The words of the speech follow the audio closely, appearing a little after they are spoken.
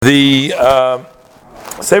The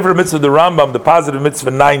Sefer Mitzvah, the Rambam, the positive mitzvah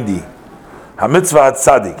 90, HaMitzvah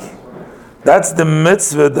HaTzadik. That's the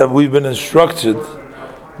mitzvah that we've been instructed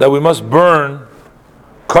that we must burn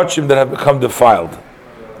kachim that have become defiled.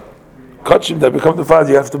 Kachim that become defiled,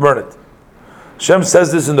 you have to burn it. Hashem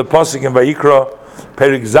says this in the Pasuk in Vayikra,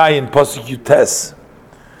 Perik Zayin, Pasuk Yutes.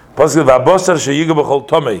 Pasuk V'abosar sheyiga b'chol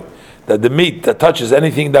tomei, that the meat that touches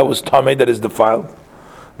anything that was tomei, that is defiled,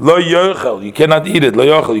 Lo yochel, you cannot eat it. Lo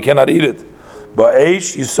yochel, you cannot eat it. But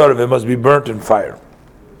eish yisarav, it must be burnt in fire.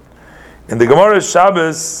 In the Gemara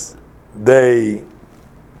Shabbos, they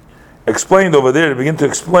explained over there. They begin to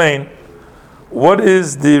explain what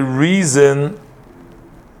is the reason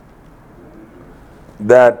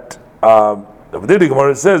that over there the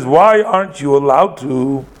Gemara says, why aren't you allowed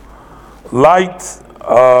to light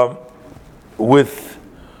with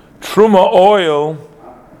truma oil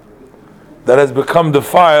that has become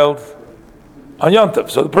defiled on Yom Tov?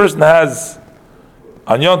 So the person has,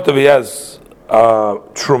 on Yom Tov he has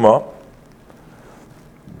truma.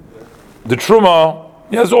 The truma,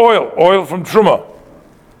 he has oil from truma.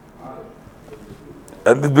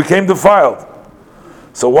 And it became defiled.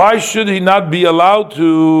 So why should he not be allowed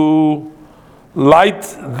to light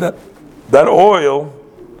that oil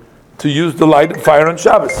to use the light and fire on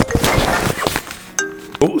Shabbos?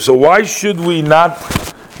 So why should we not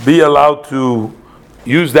be allowed to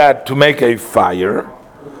use that to make a fire?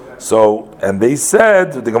 So, and they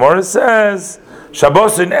said, the Gemara says,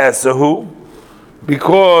 Shabbosin Esahu,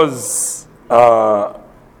 because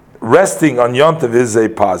resting on Yom Tov is a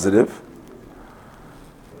positive.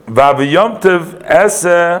 Vav Yom Tov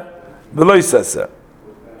Esa V'lois Esa.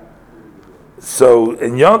 So,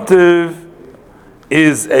 in Yom Tov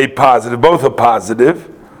is a positive, both are positive,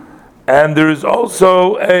 and there is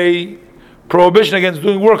also a prohibition against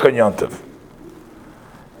doing work on Yom Tov.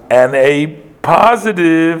 And a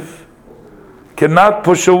positive cannot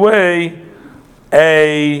push away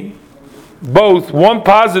both. One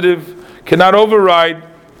positive cannot override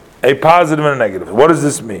a positive and a negative. What does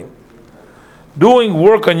this mean? Doing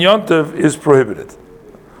work on Yom Tov is prohibited.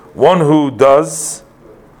 One who does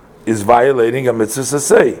is violating a mitzvah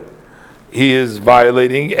saseh. He is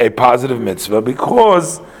violating a positive mitzvah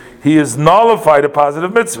because he has nullified a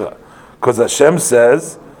positive mitzvah. Because Hashem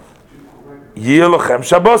says, Yeh lochem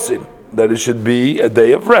Shabbosin, that it should be a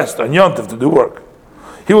day of rest on Yom Tov to do work.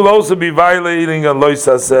 He will also be violating a lois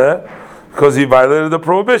saseh because he violated the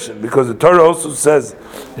prohibition. Because the Torah also says,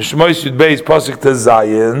 in Shmos Yud Beis Pasuk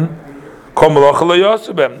Tezayin, Kol melacha lo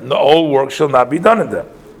yasu b'hem, the all work shall not be done in them,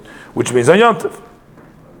 which means on Yom Tov.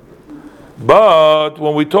 But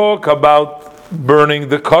when we talk about burning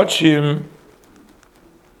the kachim,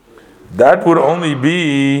 that would only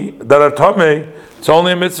be that are tamei. It's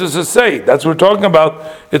only a mitzvah to say. That's what we're talking about.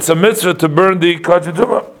 It's a mitzvah to burn the kachim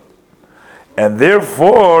tumah, and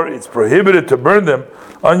therefore it's prohibited to burn them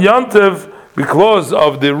on Yom Tov because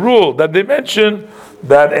of the rule that they mentioned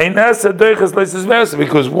that ein asa deiches leises v'asa,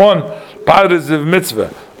 because one positive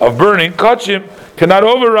mitzvah of burning kachim cannot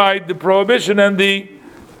override the prohibition and the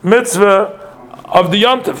mitzvah of the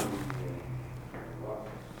Yom Tov.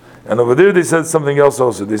 And over there they said something else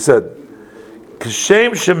also. They said,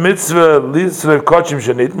 Kishem shemitzvah lisrev kachim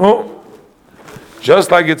shenitmu, just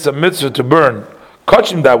like it's a mitzvah to burn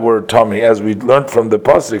kachim that were tummy, as we learned from the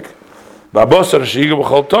pasuk, v'abosar sheyiga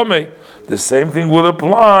b'chol tomei, the same thing will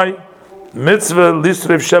apply. Mitzvah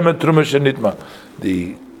lisrev shemet truma shenitma,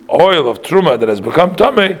 the oil of truma that has become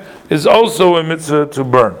tummy is also a mitzvah to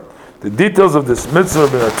burn. The details of this mitzvah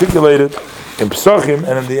have been articulated in Pesachim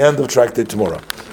and in the end of Tractate Tomorrow.